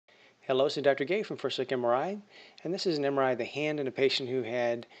Hello, this is Dr. Gay from First Look MRI, and this is an MRI of the hand in a patient who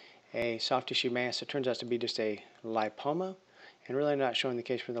had a soft tissue mass. It turns out to be just a lipoma, and really I'm not showing the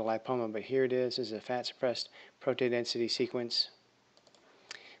case for the lipoma, but here it is. This is a fat-suppressed protein density sequence.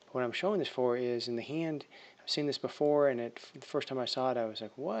 But what I'm showing this for is in the hand. I've seen this before, and the first time I saw it, I was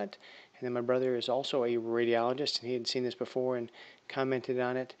like, what? And then my brother is also a radiologist, and he had seen this before and commented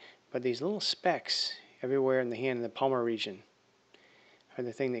on it. But these little specks everywhere in the hand in the palmar region are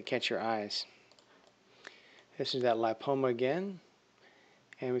the thing that catch your eyes. This is that lipoma again,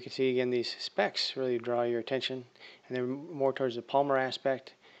 and we can see again these specks really draw your attention, and they're more towards the palmar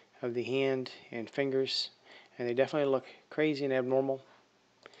aspect of the hand and fingers, and they definitely look crazy and abnormal.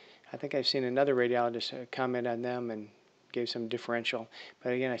 I think I've seen another radiologist comment on them and gave some differential,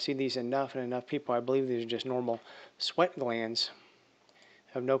 but again I see these enough and enough people. I believe these are just normal sweat glands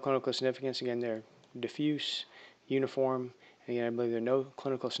of no clinical significance. Again, they're diffuse, uniform. Again, I believe they're no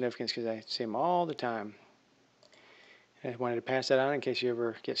clinical significance because I see them all the time. I wanted to pass that on in case you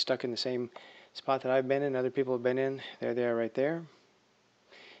ever get stuck in the same spot that I've been in, other people have been in. There they are right there.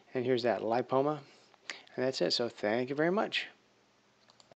 And here's that lipoma. And that's it. So thank you very much.